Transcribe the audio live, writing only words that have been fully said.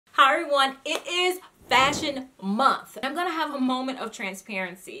Hi everyone, it is Fashion Month. I'm gonna have a moment of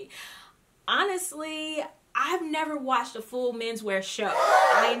transparency. Honestly, I've never watched a full menswear show.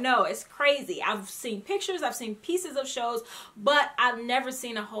 I know, it's crazy. I've seen pictures, I've seen pieces of shows, but I've never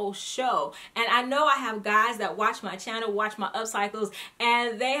seen a whole show. And I know I have guys that watch my channel, watch my upcycles,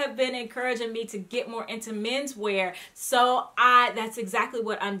 and they have been encouraging me to get more into menswear. So that's exactly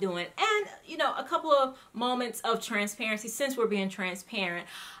what I'm doing. And, you know, a couple of moments of transparency, since we're being transparent.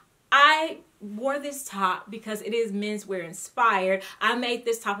 I wore this top because it is menswear inspired. I made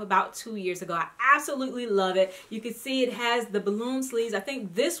this top about 2 years ago. I absolutely love it. You can see it has the balloon sleeves. I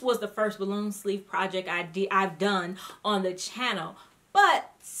think this was the first balloon sleeve project I've done on the channel.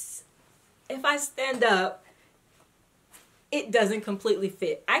 But if I stand up, it doesn't completely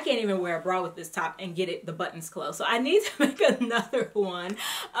fit. I can't even wear a bra with this top and get the buttons closed. So I need to make another one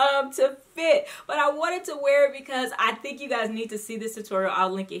to fit. But I wanted to wear it because I think you guys need to see this tutorial. I'll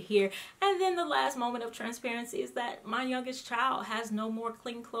link it here. And then the last moment of transparency is that my youngest child has no more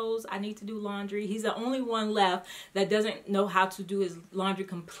clean clothes. I need to do laundry. He's the only one left that doesn't know how to do his laundry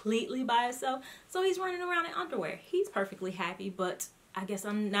completely by himself. So he's running around in underwear. He's perfectly happy, but I guess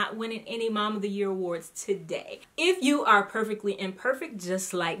I'm not winning any Mom of the Year awards today. If you are perfectly imperfect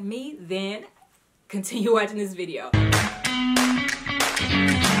just like me, then continue watching this video.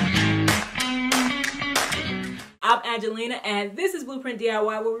 I'm Angelina and this is Blueprint DIY,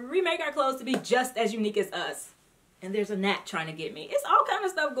 where we remake our clothes to be just as unique as us. And there's a gnat trying to get me. It's all kind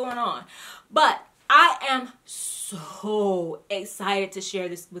of stuff going on. But I am so excited to share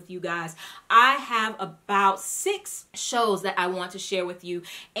this with you guys. I have about 6 shows that I want to share with you,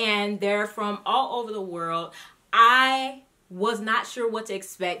 and they're from all over the world. I was not sure what to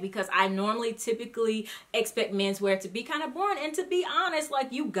expect because I typically expect menswear to be kind of boring, and to be honest,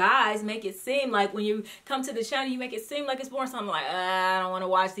 like, you guys make it seem like when you come to the channel, you make it seem like it's boring. So I'm like, I don't want to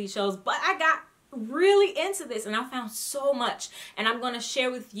watch these shows, but I got really into this and I found so much, and I'm going to share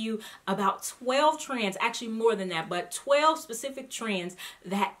with you about 12 trends, actually more than that, but 12 specific trends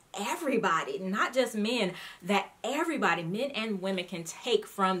that everybody, not just men, that everybody, men and women, can take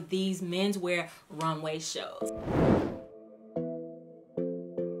from these menswear runway shows.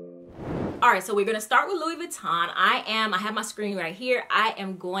 Alright, so we're going to start with Louis Vuitton. I have my screen right here. I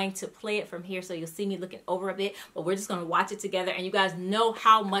am going to play it from here so you'll see me looking over a bit, but we're just going to watch it together, and you guys know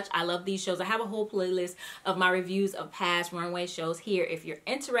how much I love these shows. I have a whole playlist of my reviews of past runway shows here if you're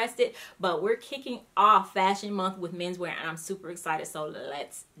interested, but we're kicking off Fashion Month with menswear and I'm super excited, so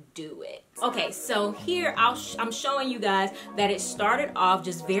let's do it. Okay, so here I'm showing you guys that it started off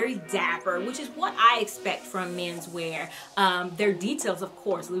just very dapper, which is what I expect from menswear. Their details, of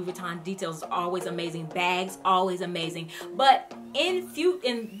course, Louis Vuitton details is always amazing, bags always amazing, but in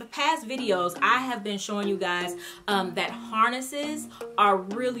the past videos I have been showing you guys that harnesses are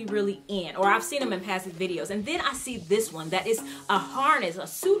really in, or I've seen them in past videos, and then I see this one that is a harness, a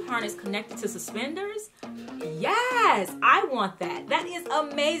suit harness connected to suspenders. Yes, I want that. That is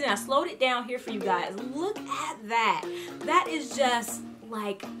amazing. I slowed it down here for you guys. Look at that. That is just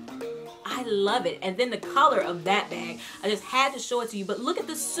like, I love it. And then the color of that bag, I just had to show it to you. But look at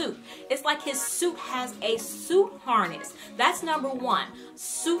the suit. It's like his suit has a suit harness. That's number 1,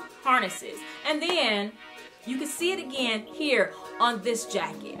 suit harnesses. And then you can see it again here on this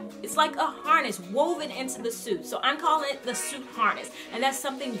jacket. It's like a harness woven into the suit. So I'm calling it the suit harness. And that's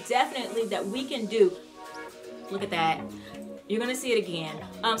something definitely that we can do. Look at that. You're going to see it again.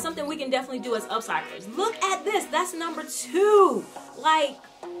 Something we can definitely do as upcyclers. Look at this. That's number 2. Like,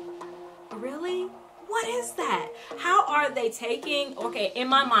 really? What is that? How are they taking, okay, in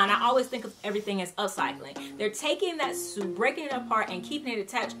my mind, I always think of everything as upcycling. They're taking that suit, breaking it apart, and keeping it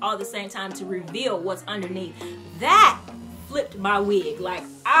attached all at the same time to reveal what's underneath. That flipped my wig. Like,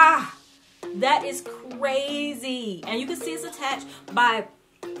 that is crazy. And you can see it's attached by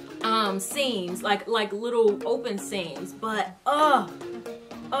seams, like little open seams, but that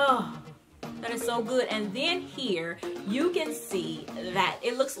is so good. And then here you can see that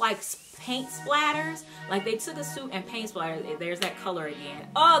it looks like paint splatters, like they took a suit and paint splatters. There's that color again.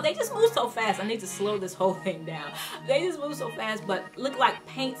 Oh, they just move so fast. I need to slow this whole thing down. They just move so fast, but look like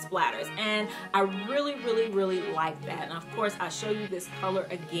paint splatters, and I really like that. And of course I'll show you this color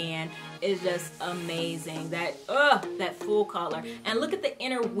again. It's just amazing. That full color. And look at the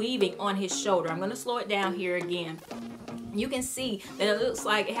interweaving on his shoulder. I'm going to slow it down here again. You can see that it looks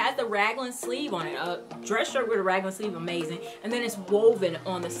like it has the raglan sleeve on it. A dress shirt with a raglan sleeve, amazing. And then it's woven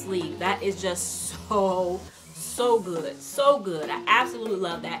on the sleeve. That is just so good. So good. I absolutely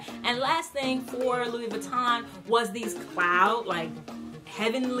love that. And last thing for Louis Vuitton was these cloud, like,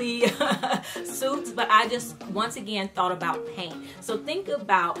 heavenly suits, but I just once again thought about paint. So think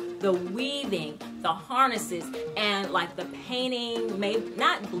about the weaving, the harnesses, and like the painting, maybe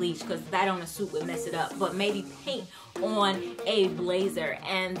not bleach because that on a suit would mess it up, but maybe paint on a blazer,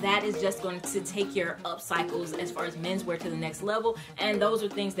 and that is just going to take your upcycles as far as menswear to the next level. And those are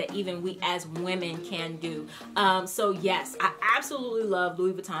things that even we as women can do. So yes, I absolutely love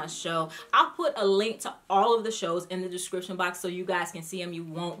Louis Vuitton's show. I'll put a link to all of the shows in the description box so you guys can see them. You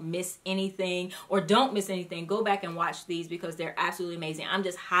won't miss anything, or don't miss anything. Go back and watch these because they're absolutely amazing. I'm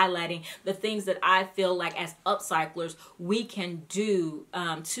just highlighting the things that I feel like as upcyclers we can do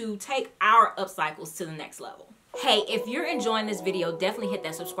to take our upcycles to the next level. Hey, if you're enjoying this video, definitely hit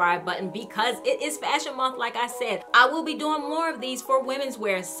that subscribe button because it is fashion month. Like I said, I will be doing more of these for women's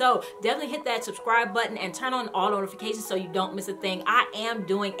wear. So definitely hit that subscribe button and turn on all notifications so you don't miss a thing. I am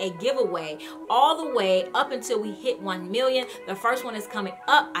doing a giveaway all the way up until we hit 1 million. The first one is coming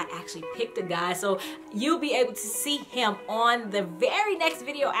up. I actually picked a guy, so you'll be able to see him on the very next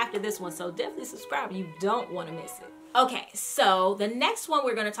video after this one. So definitely subscribe. You don't want to miss it. Okay, so the next one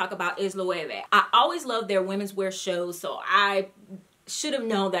we're going to talk about is Loewe. I always love their women's wear shows, so I should have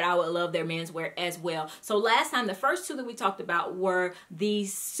known that I would love their menswear as well. So last time, the first two that we talked about were the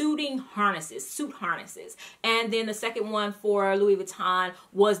suit harnesses. And then the second one for Louis Vuitton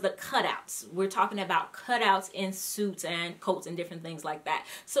was the cutouts. We're talking about cutouts in suits and coats and different things like that.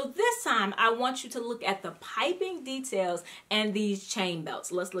 So this time, I want you to look at the piping details and these chain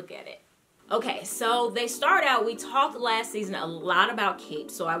belts. Let's look at it. Okay, so they start out, we talked last season a lot about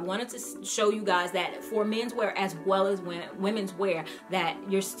capes, so I wanted to show you guys that for menswear as well as women's wear, that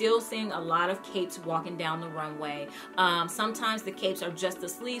you're still seeing a lot of capes walking down the runway. Sometimes the capes are just the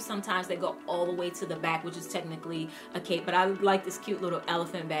sleeves, sometimes they go all the way to the back, which is technically a cape, but I like this cute little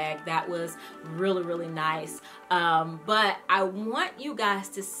elephant bag. That was really, really nice. But I want you guys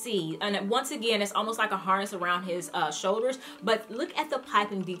to see, and once again, it's almost like a harness around his shoulders, but look at the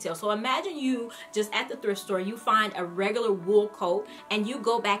piping detail. So imagine you just at the thrift store, you find a regular wool coat and you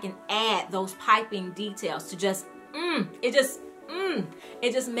go back and add those piping details to just, it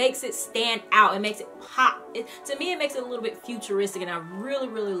just makes it stand out. It makes it pop. To me, it makes it a little bit futuristic, and I really,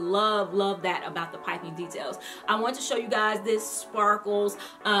 really love that about the piping details. I want to show you guys this sparkles,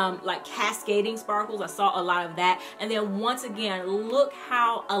 like cascading sparkles. I saw a lot of that. And then once again, look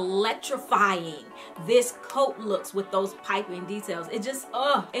how electrifying this coat looks with those piping details. It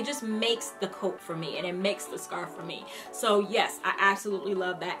just makes the coat for me, and it makes the scarf for me. So yes, I absolutely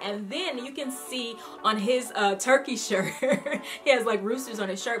love that. And then you can see on his turkey shirt, he has like roosters on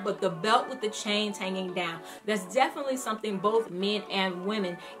his shirt, but the belt with the chains hanging down. That's definitely something both men and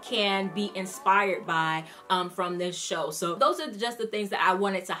women can be inspired by from this show. So those are just the things that I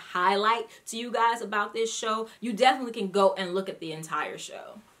wanted to highlight to you guys about this show. You definitely can go and look at the entire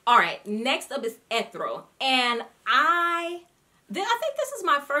show. All right, next up is Ethro, and I think this is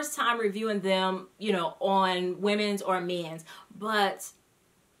my first time reviewing them, you know, on women's or men's, but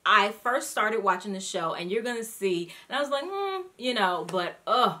I first started watching the show, and you're gonna see, and I was like, you know, but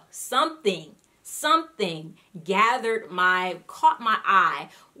something caught my eye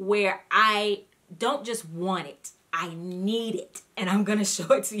where I don't just want it, I need it, and I'm gonna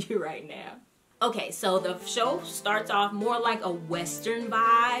show it to you right now. Okay, so the show starts off more like a Western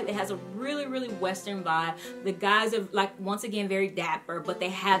vibe. It has a really, really Western vibe. The guys are like, once again, very dapper, but they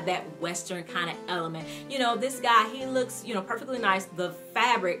have that Western kind of element. You know, this guy, he looks, you know, perfectly nice. The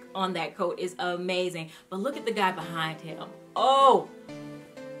fabric on that coat is amazing. But look at the guy behind him. Oh,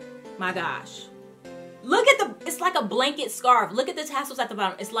 my gosh. Look at it's like a blanket scarf. Look at the tassels at the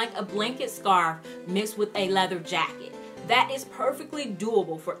bottom. It's like a blanket scarf mixed with a leather jacket. That is perfectly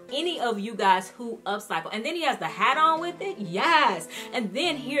doable for any of you guys who upcycle. And then he has the hat on with it. Yes. And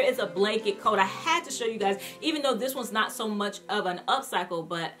then here is a blanket coat. I had to show you guys, even though this one's not so much of an upcycle,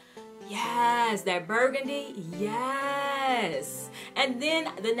 but yes, that burgundy. Yes. And then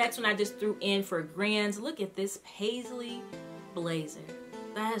the next one I just threw in for grins. Look at this paisley blazer.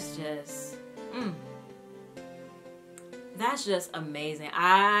 That's just, that's just amazing.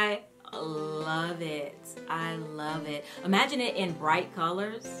 I love it. I love it. Imagine it in bright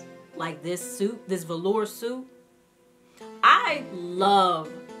colors, like this suit, this velour suit. I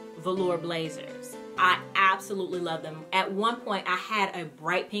love velour blazers. I absolutely love them. At one point, I had a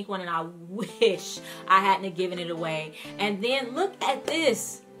bright pink one, and I wish I hadn't given it away. And then look at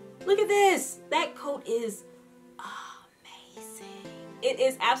this. Look at this. That coat is amazing. It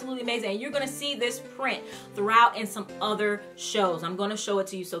is absolutely amazing. And you're going to see this print throughout in some other shows. I'm going to show it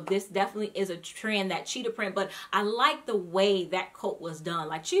to you. So this definitely is a trend, that cheetah print, but I like the way that coat was done.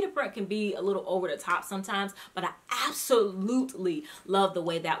 Like, cheetah print can be a little over the top sometimes, but I absolutely love the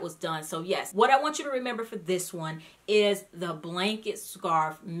way that was done. So yes, what I want you to remember for this one is the blanket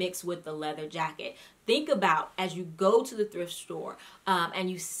scarf mixed with the leather jacket. Think about, as you go to the thrift store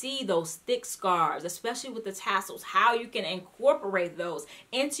and you see those thick scarves, especially with the tassels, how you can incorporate those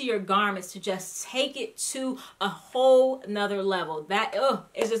into your garments to just take it to a whole nother level. That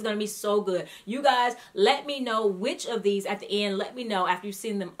it's just going to be so good. You guys, let me know which of these at the end. Let me know after you've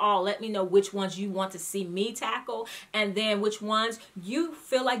seen them all. Let me know which ones you want to see me tackle, and then which ones you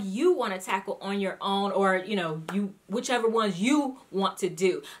feel like you want to tackle on your own, or, you know, whichever ones you want to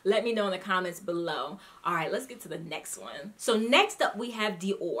do. Let me know in the comments below. All right, let's get to the next one. So next up we have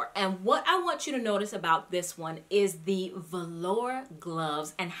Dior, and what I want you to notice about this one is the velour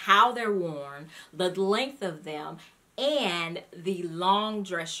gloves and how they're worn, the length of them, and the long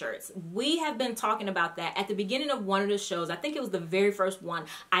dress shirts. We have been talking about that at the beginning of one of the shows. I think it was the very first one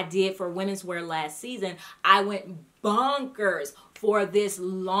I did for Women's Wear last season. I went bonkers for this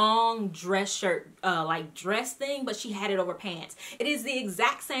long dress shirt, like dress thing, but she had it over pants. It is the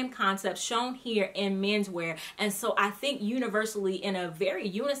exact same concept shown here in menswear, and so I think universally, in a very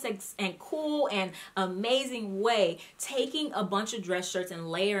unisex and cool and amazing way, taking a bunch of dress shirts and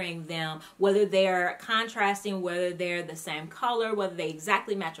layering them, whether they're contrasting, whether they're the same color, whether they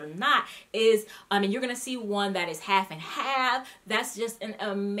exactly match or not, is, I mean, you're gonna see one that is half and half. That's just an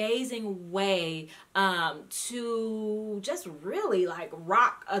amazing way to just really like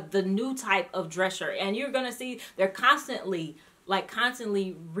rock the new type of dress shirt. And you're gonna see they're constantly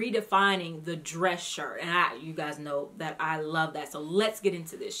redefining the dress shirt, and you guys know that I love that. So let's get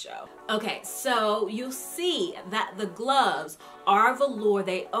into this show. Okay, so you'll see that the gloves are velour.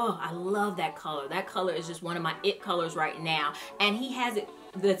 I love that color. That color is just one of my it colors right now. And he has it,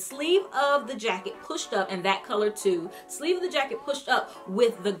 the sleeve of the jacket pushed up, and that color too. Sleeve of the jacket pushed up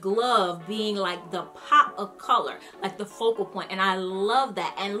with the glove being like the pop of color, like the focal point. And I love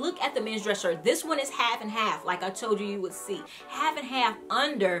that. And look at the men's dress shirt. This one is half and half, like I told you would see. Half and half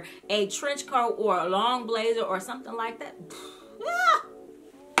under a trench coat or a long blazer or something like that.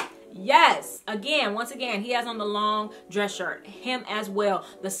 Yes, once again, he has on the long dress shirt, him as well,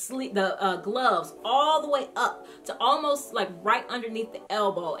 the gloves all the way up to almost like right underneath the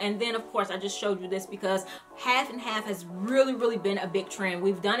elbow. And then of course I just showed you this because half and half has really been a big trend.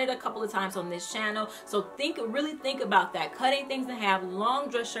 We've done it a couple of times on this channel, so really think about that, cutting things in half, long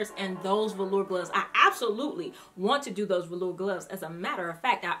dress shirts, and those velour gloves. I absolutely want to do those velour gloves. As a matter of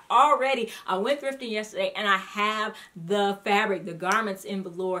fact, I went thrifting yesterday and I have the fabric, the garments in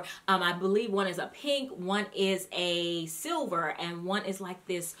velour. I believe one is a pink, one is a silver, and one is like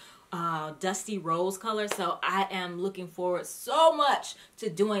this dusty rose color. So I am looking forward so much to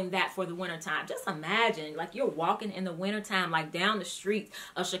doing that for the winter time. Just imagine like you're walking in the wintertime, like down the streets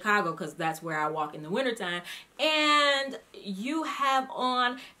of Chicago, because that's where I walk in the wintertime, and you have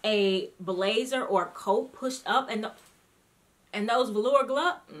on a blazer or coat pushed up, and those velour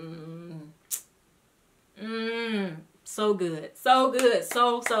gloves. So good, so good,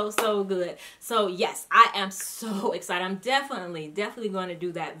 so good. So yes, I am so excited. I'm definitely going to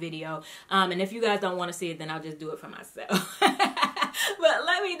do that video. And if you guys don't want to see it, then I'll just do it for myself. But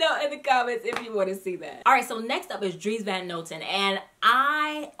let me know in the comments if you want to see that. All right, so next up is Dries Van Noten, and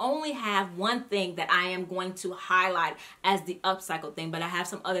I only have one thing that I am going to highlight as the upcycle thing, but I have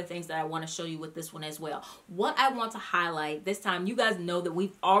some other things that I want to show you with this one as well. What I want to highlight this time, you guys know that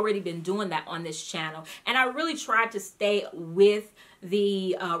we've already been doing that on this channel, and I really tried to stay with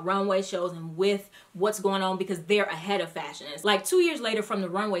the runway shows and with what's going on because they're ahead of fashion. It's like 2 years later from the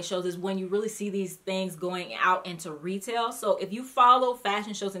runway shows is when you really see these things going out into retail. So if you follow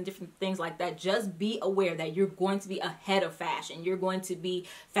fashion shows and different things like that, just be aware that you're going to be ahead of fashion. You're going to be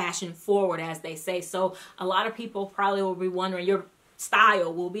fashion forward, as they say. So a lot of people probably will be wondering, your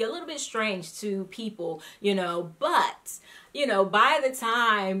style will be a little bit strange to people, you know, but you know, by the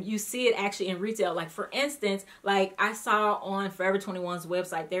time you see it actually in retail, like for instance, like I saw on Forever 21's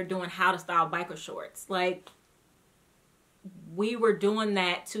website, they're doing how to style biker shorts. Like, we were doing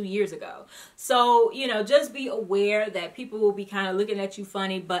that 2 years ago. So, you know, just be aware that people will be kind of looking at you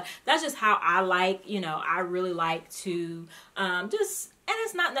funny, but that's just how I like, you know, I really like to just And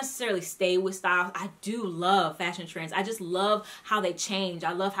it's not necessarily stay with styles. I do love fashion trends. I just love how they change.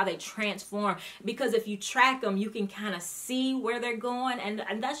 I love how they transform, because if you track them, you can kind of see where they're going,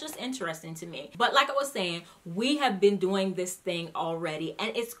 and that's just interesting to me. But like I was saying, we have been doing this thing already,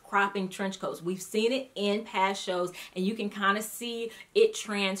 and it's cropping trench coats. We've seen it in past shows, and you can kind of see it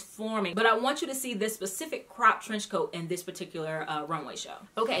transforming. But I want you to see this specific crop trench coat in this particular runway show.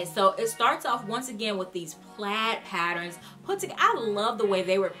 Okay, so it starts off once again with these plaid patterns put together. I love the way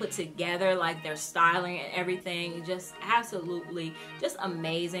they were put together, like their styling and everything, just absolutely just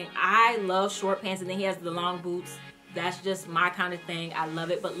amazing. I love short pants, and then he has the long boots. That's just my kind of thing. I love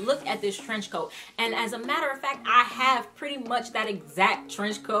it. But look at this trench coat. And as a matter of fact, I have pretty much that exact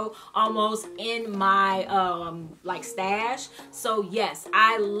trench coat almost in my like stash. So yes,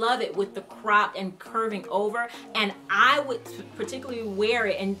 I love it with the cropped and curving over. And I would particularly wear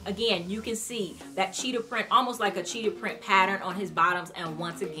it. And again, you can see that cheetah print, almost like a cheetah print pattern on his bottoms. And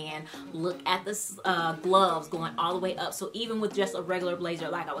once again, look at the gloves going all the way up. So even with just a regular blazer,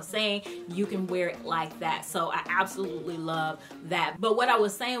 like I was saying, you can wear it like that. So I absolutely love that. But what I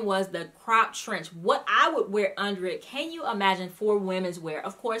was saying was the crop trench, what I would wear under it. Can you imagine for women's wear?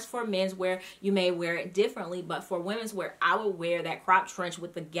 Of course, for men's wear, you may wear it differently, but for women's wear, I would wear that crop trench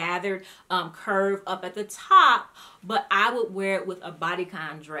with the gathered curve up at the top, but I would wear it with a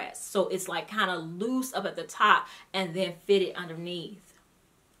bodycon dress. So it's like kind of loose up at the top and then fitted underneath.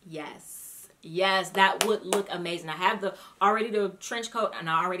 Yes. Yes, that would look amazing. I have already the trench coat, and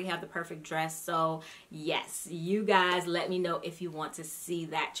I already have the perfect dress. So yes, you guys let me know if you want to see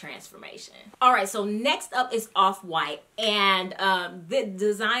that transformation. All right, so next up is Off-White, and the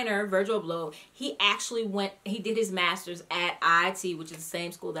designer Virgil Abloh, he did his master's at IIT, which is the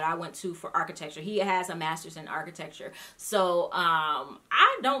same school that I went to for architecture. He has a master's in architecture. So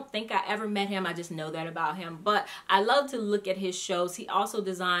I don't think I ever met him. I just know that about him. But I love to look at his shows. He also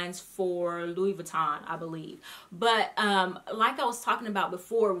designs for Louis Vuitton, I believe. But like I was talking about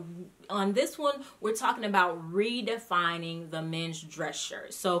before, on this one, we're talking about redefining the men's dress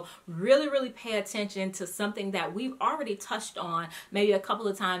shirt. So really, really pay attention to something that we've already touched on maybe a couple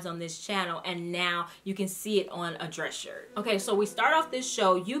of times on this channel, and now you can see it on a dress shirt. Okay, so we start off this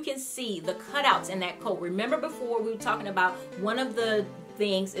show, you can see the cutouts in that coat. Remember before we were talking about one of the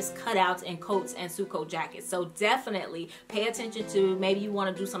things is cutouts in coats and suit coat jackets. So definitely pay attention to, maybe you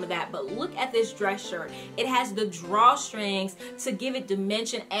want to do some of that. But look at this dress shirt. It has the drawstrings to give it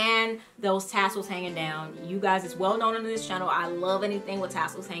dimension and those tassels hanging down. You guys, it's well known on this channel, I love anything with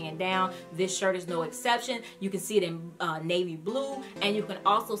tassels hanging down. This shirt is no exception. You can see it in navy blue, and you can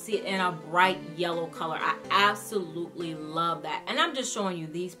also see it in a bright yellow color. I absolutely love that. And I'm just showing you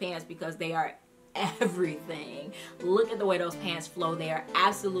these pants because they are everything. Look at the way those pants flow. They are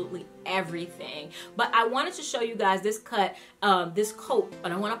absolutely everything. But I wanted to show you guys this cut, this coat,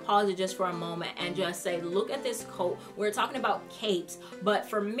 but I want to pause it just for a moment and just say, look at this coat. We're talking about capes, but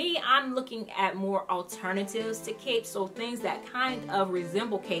for me, I'm looking at more alternatives to capes, so things that kind of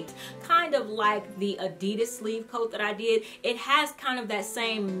resemble capes, kind of like the Adidas sleeve coat that I did. It has kind of that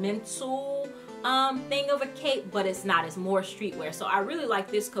same mental thing of a cape, but it's not. It's more streetwear. So I really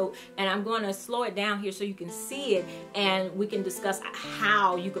like this coat, and I'm going to slow it down here so you can see it, and we can discuss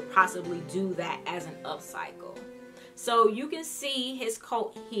how you could possibly do that as an upcycle. So you can see his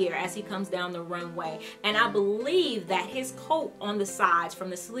coat here as he comes down the runway, and I believe that his coat on the sides,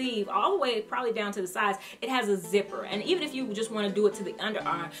 from the sleeve all the way probably down to the sides, it has a zipper. And even if you just want to do it to the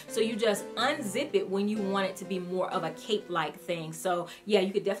underarm, so you just unzip it when you want it to be more of a cape-like thing. So yeah,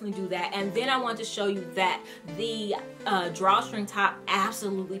 you could definitely do that. And then I want to show you that the drawstring top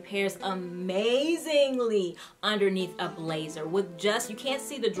absolutely pairs amazingly underneath a blazer with just, you can't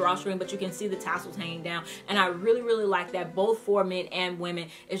see the drawstring, but you can see the tassels hanging down, and I really, really like that, both for men and women.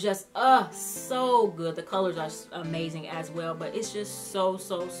 It's just so good. The colors are amazing as well, but it's just so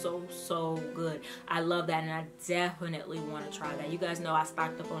good. I love that, and I definitely want to try that. You guys know I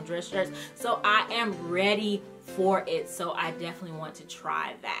stocked up on dress shirts, so I am ready for it. So I definitely want to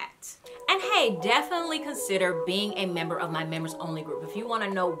try that. And hey, definitely consider being a member of my members only group. If you want to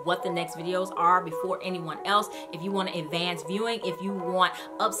know what the next videos are before anyone else, if you want advanced viewing, if you want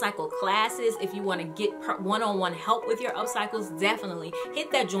upcycle classes, if you want to get one-on-one help with your upcycles, definitely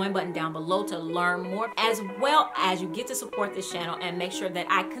hit that join button down below to learn more, as well as you get to support this channel and make sure that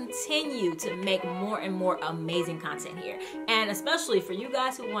I continue to make more and more amazing content here. And especially for you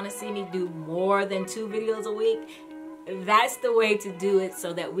guys who want to see me do more than 2 videos a week, that's the way to do it,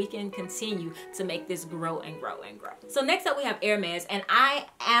 so that we can continue to make this grow and grow and grow. So next up we have Hermes, and I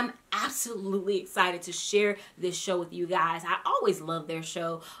am absolutely excited to share this show with you guys. I always love their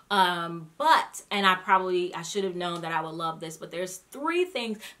show, and I should have known that I would love this, but there's 3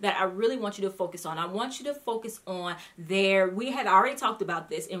 things that I really want you to focus on. I want you to focus on we had already talked about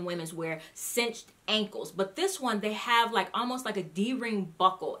this in women's wear, cinched ankles, but this one, they have like almost like a D-ring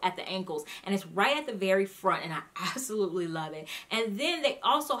buckle at the ankles, and it's right at the very front, and I absolutely love it. And then they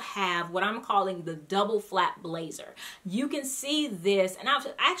also have what I'm calling the double flat blazer. You can see this, and I've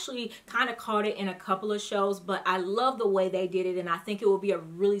actually kind of caught it in a couple of shows, but I love the way they did it, and I think it will be a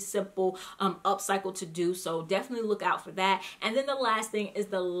really simple upcycle to do, so definitely look out for that. And then the last thing is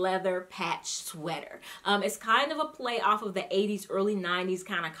the leather patch sweater. It's kind of a play off of the 80s, early 90s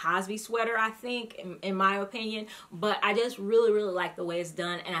kind of Cosby sweater, I think, in my opinion, but I just really like the way it's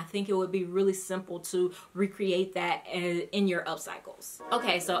done, and I think it would be really simple to recreate that in your upcycles.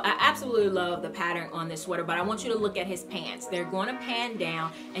 Okay, so I absolutely love the pattern on this sweater, but I want you to look at his pants. They're going to pan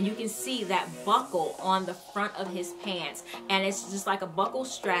down, and you can see that buckle on the front of his pants, and it's just like a buckle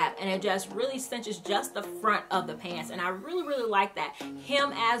strap, and it just really cinches just the front of the pants, and I really like that.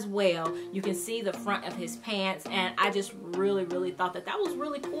 Him as well, you can see the front of his pants, and I just really thought that was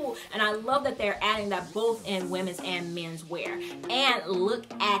really cool, and I love that they're adding that both in women's and men's wear. And look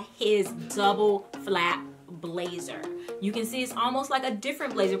at his double flat blazer. You can see it's almost like a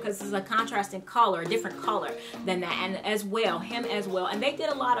different blazer because it's a contrasting color, a different color than that, and him as well. And they did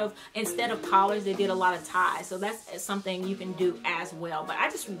a lot of, instead of collars, they did a lot of ties, so that's something you can do as well. But I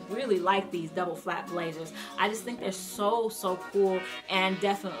just really like these double flat blazers. I just think they're so cool, and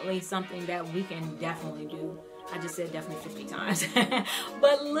definitely something that we can definitely do. I just said definitely 50 times.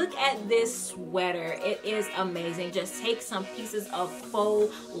 But look at this sweater. It is amazing. Just take some pieces of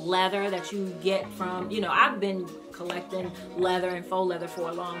faux leather that you get from, I've been collecting leather and faux leather for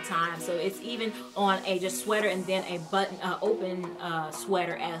a long time, so it's even on a just sweater and then a button open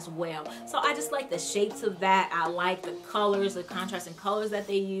sweater as well. So I just like the shapes of that. I like the colors, the contrasting colors that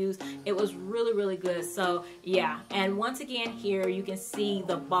they use. It was really good. So yeah, and once again here you can see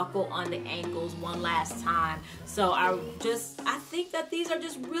the buckle on the ankles one last time. So I think that these are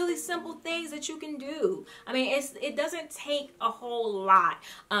just really simple things that you can do. I mean, it doesn't take a whole lot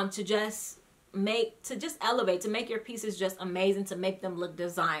to just elevate, to make your pieces just amazing, to make them look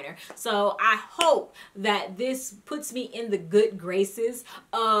designer. So I hope that this puts me in the good graces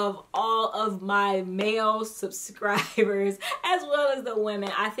of all of my male subscribers as well as the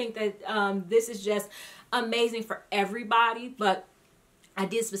women. I think that this is just amazing for everybody, but I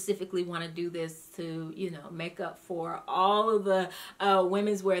did specifically want to do this to, make up for all of the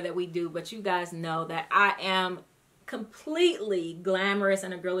women's wear that we do. But you guys know that I am completely glamorous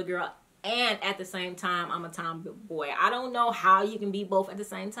and a girly girl, and at the same time I'm a tomboy. I don't know how you can be both at the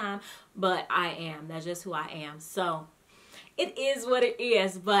same time, but I am. That's just who I am. So it is what it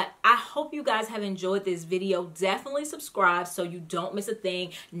is, but I hope you guys have enjoyed this video. Definitely subscribe so you don't miss a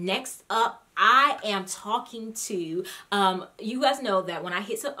thing. Next up, I am talking to, you guys know that when I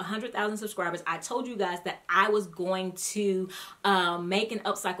hit 100,000 subscribers, I told you guys that I was going to make an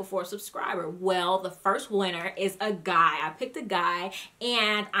upcycle for a subscriber. Well, the first winner is a guy. I picked a guy,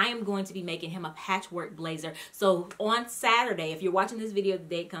 and I am going to be making him a patchwork blazer. So on Saturday, if you're watching this video the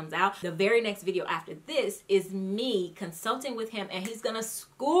day it comes out, the very next video after this is me consulting with him, and he's gonna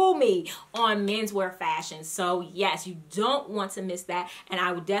school me on menswear fashion. So yes, you don't want to miss that, and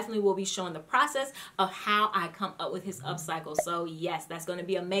I definitely will be showing the process of how I come up with his upcycle. So yes, that's going to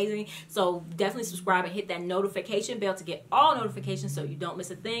be amazing. So definitely subscribe and hit that notification bell to get all notifications so you don't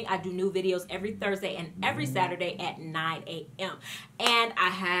miss a thing. I do new videos every Thursday and every Saturday at 9 a.m. And I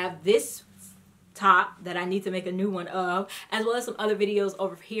have this top that I need to make a new one of, as well as some other videos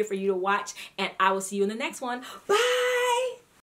over here for you to watch, and I will see you in the next one. Bye!